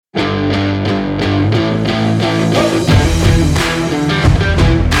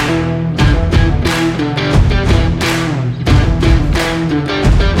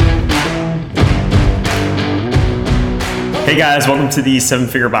Hey guys, welcome to the Seven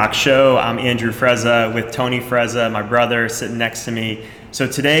Figure Box Show. I'm Andrew Frezza with Tony Frezza, my brother, sitting next to me. So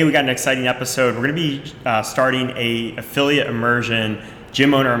today we got an exciting episode. We're going to be starting a affiliate immersion,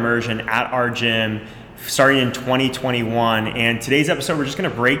 gym owner immersion at our gym, starting in 2021. And today's episode, we're just going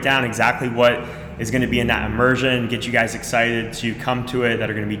to break down exactly what is going to be in that immersion, get you guys excited to come to it, that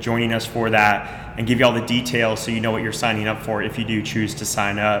are going to be joining us for that, and give you all the details so you know what you're signing up for if you do choose to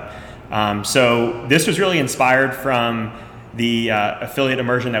sign up. So this was really inspired from the affiliate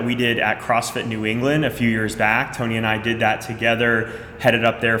immersion that we did at CrossFit New England a few years back. Tony and I did that together, headed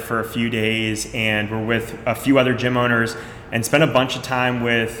up there for a few days, and we're with a few other gym owners and spent a bunch of time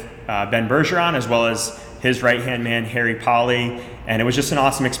with Ben Bergeron as well as his right-hand man, Harry Polly, and it was just an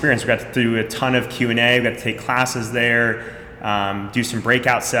awesome experience. We got to do a ton of Q&A, we got to take classes there, do some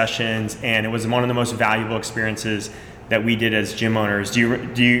breakout sessions, and it was one of the most valuable experiences that we did as gym owners.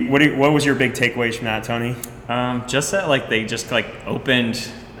 What was your big takeaways from that, Tony? Just that they just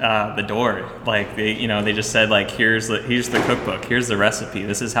opened the door. They just said here's the cookbook, here's the recipe,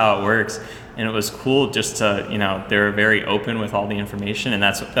 this is how it works. And it was cool just to, they were very open with all the information, and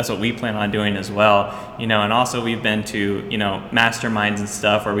that's what we plan on doing as well. And also we've been to, masterminds and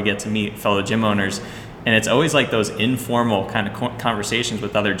stuff where we get to meet fellow gym owners. And it's always those informal kind of conversations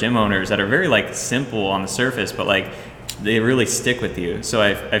with other gym owners that are very simple on the surface, but they really stick with you. So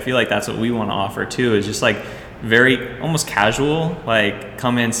I feel like that's what we want to offer too, is just very almost casual,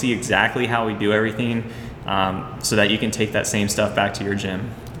 come in, see exactly how we do everything, so that you can take that same stuff back to your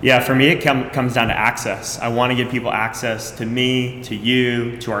gym. Yeah, for me, it comes down to access. I want to give people access to me, to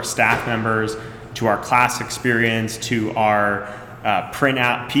you, to our staff members, to our class experience, to our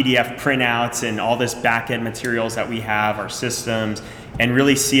PDF printouts and all this back-end materials that we have, our systems, and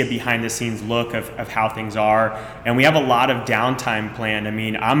really see a behind-the-scenes look of how things are. And we have a lot of downtime planned. I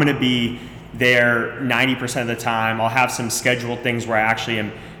mean, I'm going to be there 90% of the time. I'll have some scheduled things where I actually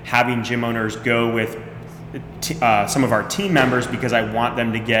am having gym owners go with some of our team members because I want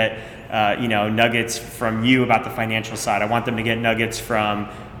them to get nuggets from you about the financial side. I want them to get nuggets from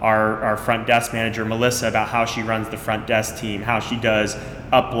our front desk manager, Melissa, about how she runs the front desk team, how she does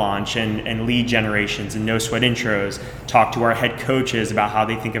up launch and lead generations and no sweat intros. Talk to our head coaches about how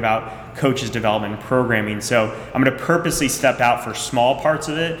they think about coaches development and programming. So I'm going to purposely step out for small parts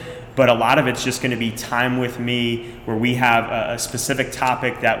of it, but a lot of it's just going to be time with me where we have a specific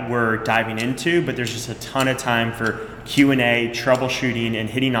topic that we're diving into, but there's just a ton of time for Q&A, troubleshooting, and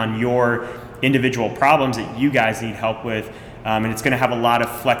hitting on your individual problems that you guys need help with. And it's going to have a lot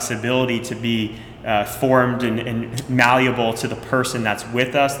of flexibility to be formed and malleable to the person that's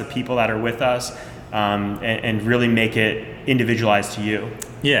with us, the people that are with us, and really make it individualized to you.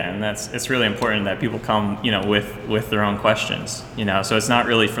 Yeah, and it's really important that people come, with their own questions, so it's not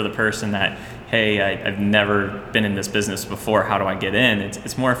really for the person that, hey, I've never been in this business before, how do I get in?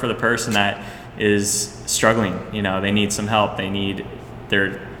 It's more for the person that is struggling, they need some help,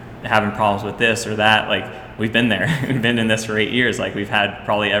 they're having problems with this or that. We've been there, we've been in this for 8 years, we've had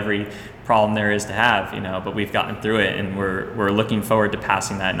probably every problem there is to have, but we've gotten through it, and we're looking forward to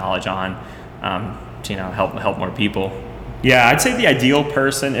passing that knowledge on, to help more people. Yeah, I'd say the ideal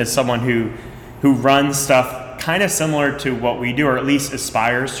person is someone who runs stuff kind of similar to what we do, or at least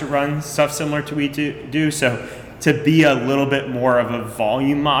aspires to run stuff similar to we do. So to be a little bit more of a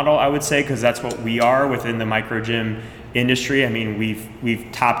volume model, I would say, because that's what we are within the micro gym industry. I mean, we've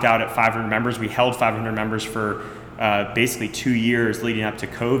topped out at 500 members. We held 500 members for basically 2 years leading up to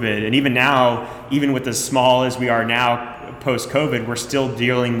COVID. And even now, even with as small as we are now post-COVID, we're still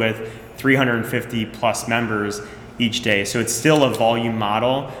dealing with 350 plus members each day. So it's still a volume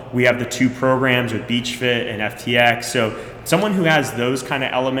model. We have the 2 programs with BeachFit and FTX. So someone who has those kind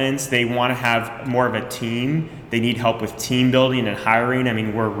of elements, they want to have more of a team. They need help with team building and hiring. I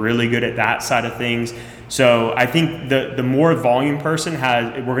mean, we're really good at that side of things. So I think the more volume person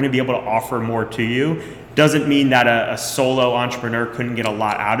we're going to be able to offer more to you. Doesn't mean that a solo entrepreneur couldn't get a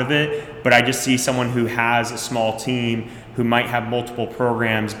lot out of it, but I just see someone who has a small team who might have multiple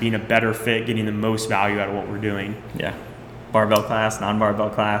programs being a better fit, getting the most value out of what we're doing. Yeah. Barbell class, non-barbell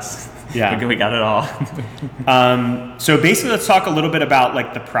class. Yeah. we got it all. So basically, let's talk a little bit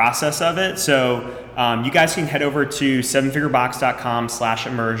about the process of it. So you guys can head over to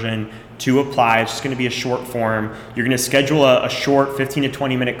sevenfigurebox.com/immersion to apply. It's just going to be a short form. You're going to schedule a short 15 to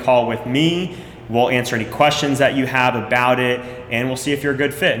 20 minute call with me. We'll answer any questions that you have about it, and we'll see if you're a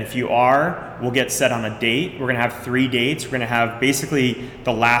good fit. And if you are, we'll get set on a date. We're going to have 3 dates. We're going to have basically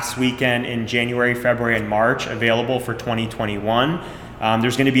the last weekend in January, February, and March available for 2021.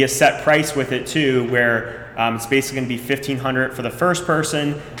 There's going to be a set price with it too, where it's basically going to be $1,500 for the first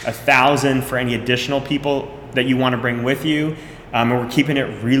person, $1,000 for any additional people that you want to bring with you. And we're keeping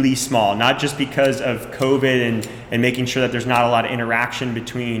it really small, not just because of COVID and making sure that there's not a lot of interaction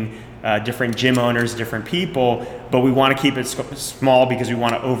between different gym owners, different people, but we want to keep it small because we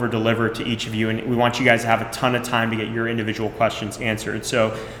want to over deliver to each of you, and we want you guys to have a ton of time to get your individual questions answered.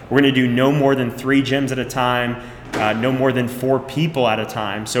 So we're going to do no more than 3 gyms at a time, no more than 4 people at a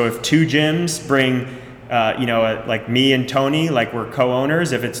time. So if 2 gyms bring like me and Tony, like we're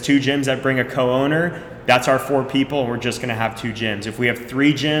co-owners, if it's 2 gyms that bring a co-owner, that's our 4 people, and we're just going to have 2 gyms. If we have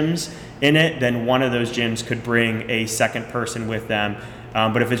 3 gyms in it, then one of those gyms could bring a second person with them.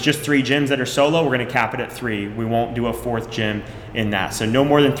 But if it's just 3 gyms that are solo, we're going to cap it at 3. We won't do a 4th gym in that. So no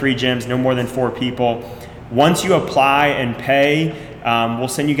more than 3 gyms, no more than 4 people. Once you apply and pay, we'll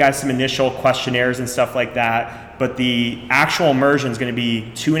send you guys some initial questionnaires and stuff like that. But the actual immersion is going to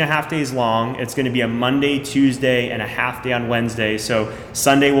be 2.5 days long. It's going to be a Monday, Tuesday, and a half day on Wednesday. So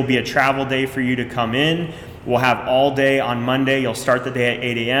Sunday will be a travel day for you to come in. We'll have all day on Monday. You'll start the day at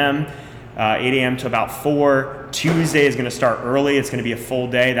 8 a.m. 8 a.m. to about 4. Tuesday is going to start early. It's going to be a full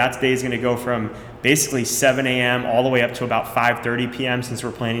day. That day is going to go from basically 7 a.m. all the way up to about 5:30 p.m. since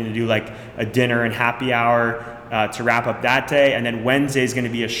we're planning to do like a dinner and happy hour to wrap up that day. And then Wednesday is going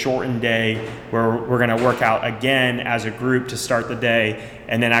to be a shortened day where we're going to work out again as a group to start the day.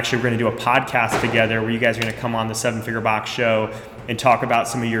 And then actually we're going to do a podcast together where you guys are going to come on the 7 Figure Box show and talk about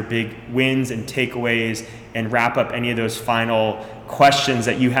some of your big wins and takeaways and wrap up any of those final questions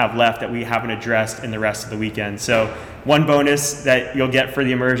that you have left that we haven't addressed in the rest of the weekend. So one bonus that you'll get for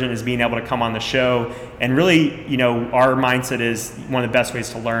the immersion is being able to come on the show. And really, our mindset is one of the best ways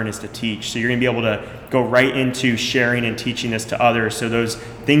to learn is to teach. So you're going to be able to go right into sharing and teaching this to others. So those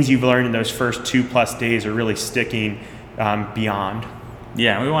things you've learned in those first 2+ days are really sticking beyond.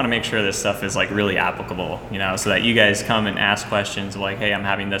 Yeah, we want to make sure this stuff is like really applicable, so that you guys come and ask questions like, hey, I'm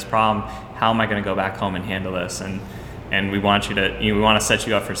having this problem. How am I going to go back home and handle this? And we want we want to set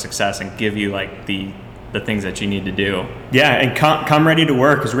you up for success and give you like the things that you need to do. Yeah, and come ready to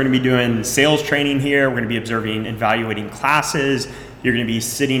work, because we're going to be doing sales training here. We're going to be observing and evaluating classes. You're going to be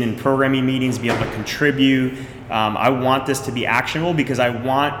sitting in programming meetings, be able to contribute. I want this to be actionable because I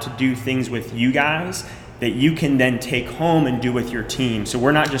want to do things with you guys that you can then take home and do with your team. So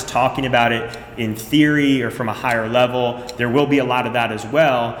we're not just talking about it in theory or from a higher level. There will be a lot of that as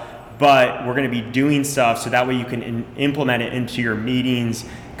well, but we're going to be doing stuff so that way you can implement it into your meetings,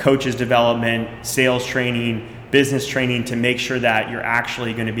 coaches development, sales training, business training, to make sure that you're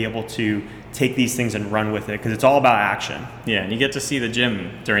actually going to be able to take these things and run with it, because it's all about action. Yeah, and you get to see the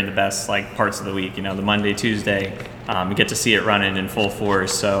gym during the best parts of the week. The Monday, Tuesday, you get to see it running in full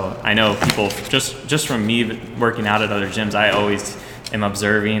force. So I know people just from me working out at other gyms, I always am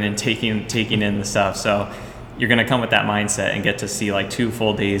observing and taking in the stuff. So you're going to come with that mindset and get to see 2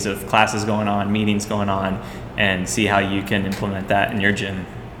 full days of classes going on, meetings going on, and see how you can implement that in your gym.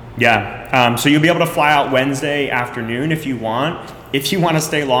 Yeah, so you'll be able to fly out Wednesday afternoon if you want. If you want to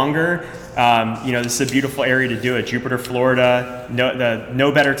stay longer, this is a beautiful area to do it. Jupiter, Florida,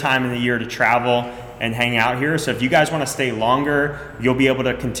 no better time in the year to travel and hang out here. So if you guys want to stay longer, you'll be able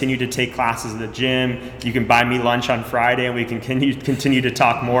to continue to take classes at the gym. You can buy me lunch on Friday and we can continue to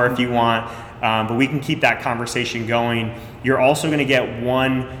talk more if you want. But we can keep that conversation going. You're also going to get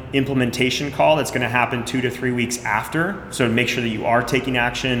one implementation call that's going to happen 2 to 3 weeks after. So make sure that you are taking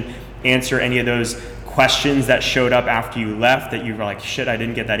action, answer any of those questions that showed up after you left that you were like, shit, I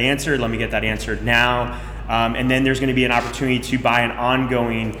didn't get that answered. Let me get that answered now. And then there's going to be an opportunity to buy an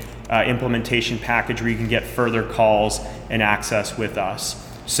ongoing implementation package where you can get further calls and access with us.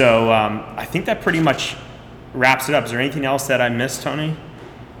 So I think that pretty much wraps it up. Is there anything else that I missed, Tony?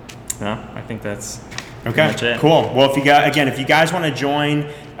 No, I think that's okay. Much it. Cool. Well, if you guys want to join,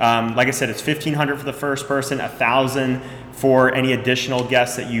 like I said, it's $1,500 for the first person, $1,000 for any additional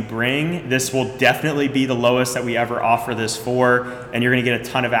guests that you bring. This will definitely be the lowest that we ever offer this for, and you're going to get a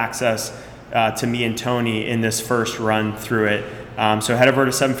ton of access to me and Tony in this first run through it. So head over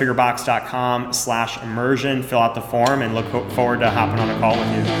to 7figurebox.com/immersion, fill out the form, and look forward to hopping on a call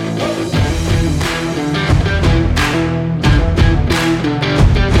with you.